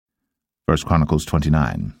1 Chronicles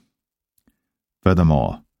 29.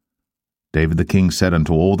 Furthermore, David the king said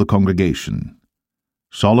unto all the congregation,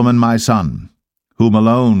 Solomon my son, whom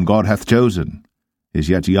alone God hath chosen, is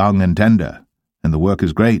yet young and tender, and the work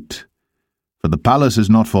is great. For the palace is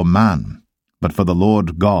not for man, but for the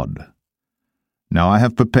Lord God. Now I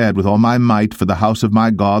have prepared with all my might for the house of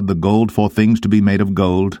my God the gold for things to be made of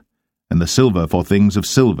gold, and the silver for things of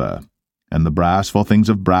silver, and the brass for things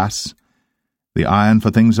of brass, the iron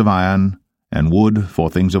for things of iron, and wood for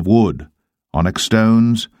things of wood, onyx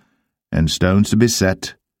stones, and stones to be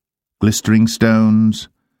set, glistering stones,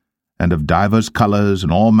 and of divers colours,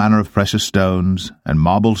 and all manner of precious stones, and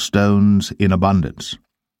marble stones in abundance.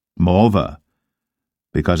 Moreover,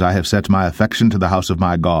 because I have set my affection to the house of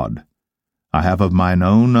my God, I have of mine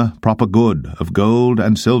own proper good of gold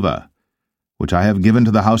and silver, which I have given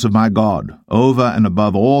to the house of my God, over and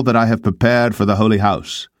above all that I have prepared for the holy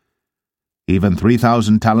house, even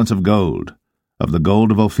 3,000 talents of gold, of the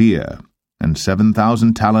gold of Ophir, and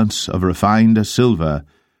 7,000 talents of refined silver,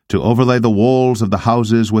 to overlay the walls of the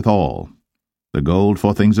houses withal, the gold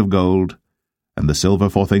for things of gold, and the silver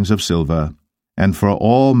for things of silver, and for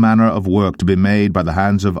all manner of work to be made by the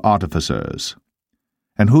hands of artificers.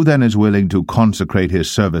 And who then is willing to consecrate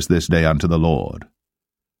his service this day unto the Lord?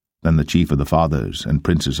 Then the chief of the fathers and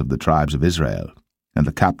princes of the tribes of Israel, and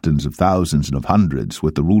the captains of thousands and of hundreds,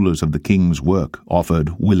 with the rulers of the king's work,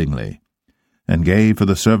 offered willingly, and gave for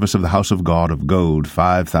the service of the house of God of gold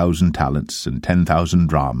 5,000 talents, and 10,000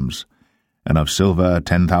 drams, and of silver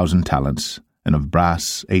 10,000 talents, and of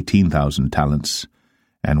brass 18,000 talents,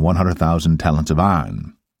 and 100,000 talents of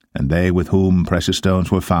iron. And they with whom precious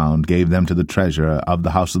stones were found gave them to the treasure of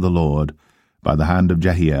the house of the Lord by the hand of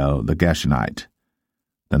Jehiel the Gershonite.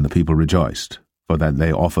 Then the people rejoiced, for that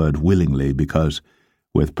they offered willingly, because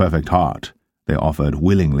with perfect heart they offered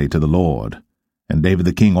willingly to the Lord. And David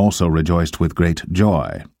the king also rejoiced with great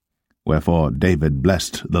joy. Wherefore David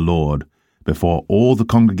blessed the Lord before all the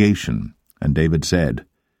congregation. And David said,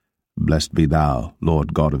 Blessed be thou,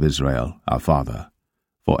 Lord God of Israel, our Father,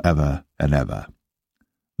 for ever and ever.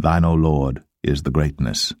 Thine, O Lord, is the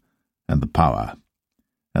greatness, and the power,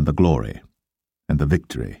 and the glory, and the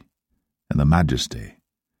victory, and the majesty.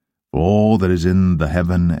 For all that is in the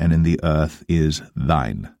heaven and in the earth is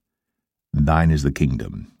thine. Thine is the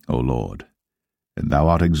kingdom, O Lord, and thou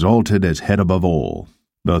art exalted as head above all.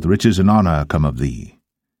 Both riches and honour come of thee,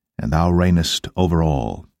 and thou reignest over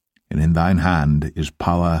all. And in thine hand is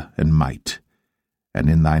power and might, and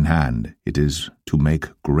in thine hand it is to make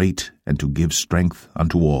great and to give strength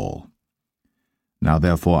unto all. Now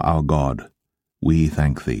therefore, our God, we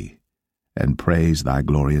thank thee, and praise thy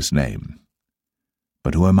glorious name.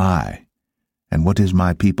 But who am I, and what is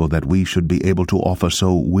my people, that we should be able to offer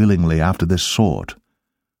so willingly after this sort?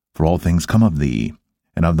 For all things come of thee,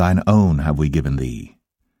 and of thine own have we given thee.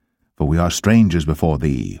 For we are strangers before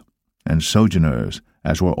thee, and sojourners,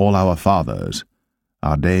 as were all our fathers.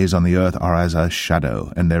 Our days on the earth are as a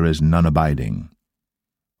shadow, and there is none abiding.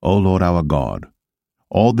 O Lord our God,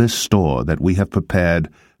 all this store that we have prepared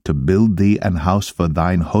to build thee an house for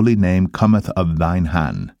thine holy name cometh of thine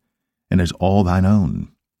hand, and is all thine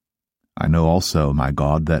own. I know also, my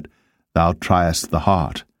God, that thou triest the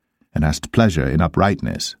heart, and hast pleasure in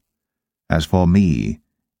uprightness. As for me,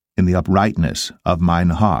 in the uprightness of mine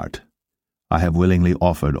heart, I have willingly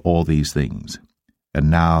offered all these things. And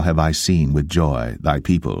now have I seen with joy thy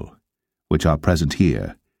people, which are present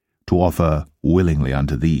here, to offer willingly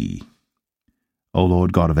unto thee. O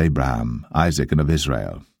Lord God of Abraham, Isaac, and of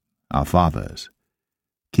Israel, our fathers,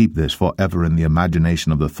 keep this for ever in the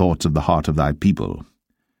imagination of the thoughts of the heart of thy people,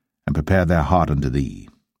 and prepare their heart unto thee.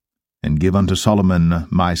 And give unto Solomon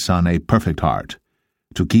my son a perfect heart,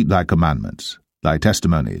 to keep thy commandments, thy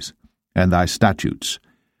testimonies, and thy statutes,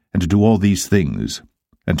 and to do all these things,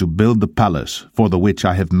 and to build the palace for the which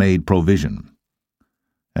I have made provision.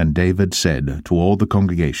 And David said to all the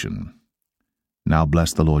congregation, Now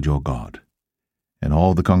bless the Lord your God. And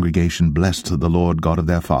all the congregation blessed the Lord God of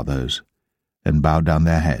their fathers, and bowed down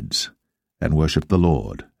their heads, and worshipped the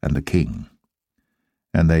Lord and the king.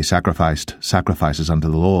 And they sacrificed sacrifices unto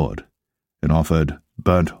the Lord, and offered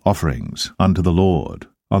burnt offerings unto the Lord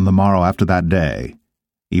on the morrow after that day,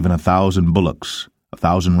 even 1,000 bullocks,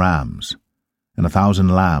 1,000 rams, and 1,000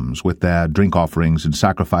 lambs, with their drink offerings and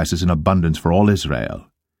sacrifices in abundance for all Israel,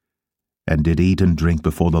 and did eat and drink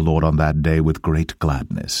before the Lord on that day with great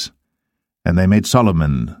gladness. And they made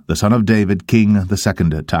Solomon the son of David king the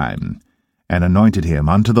second time, and anointed him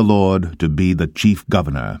unto the Lord to be the chief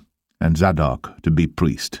governor, and Zadok to be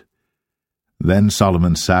priest. Then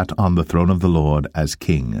Solomon sat on the throne of the Lord as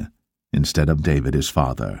king, instead of David his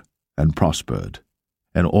father, and prospered,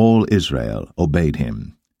 and all Israel obeyed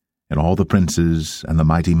him, and all the princes and the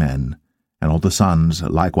mighty men, and all the sons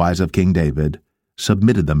likewise of King David,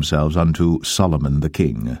 submitted themselves unto Solomon the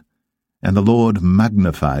king. And the Lord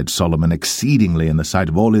magnified Solomon exceedingly in the sight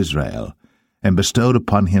of all Israel, and bestowed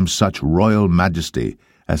upon him such royal majesty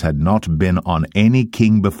as had not been on any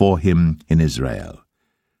king before him in Israel.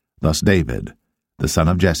 Thus David, the son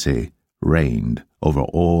of Jesse, reigned over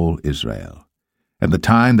all Israel. And the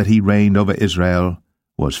time that he reigned over Israel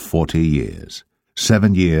was 40 years.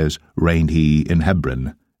 7 years reigned he in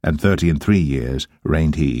Hebron, and 33 years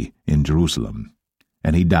reigned he in Jerusalem.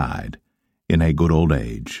 And he died in a good old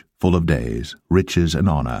age, full of days, riches, and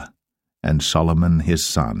honor. And Solomon his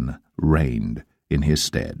son reigned in his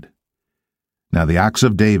stead. Now the acts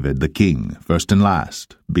of David the king, first and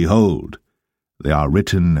last, behold, they are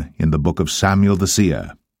written in the book of Samuel the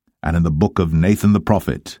seer, and in the book of Nathan the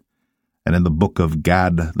prophet, and in the book of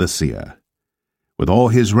Gad the seer, with all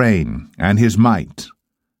his reign and his might,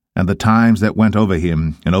 and the times that went over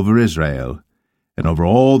him and over Israel, and over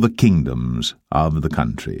all the kingdoms of the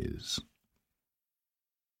countries.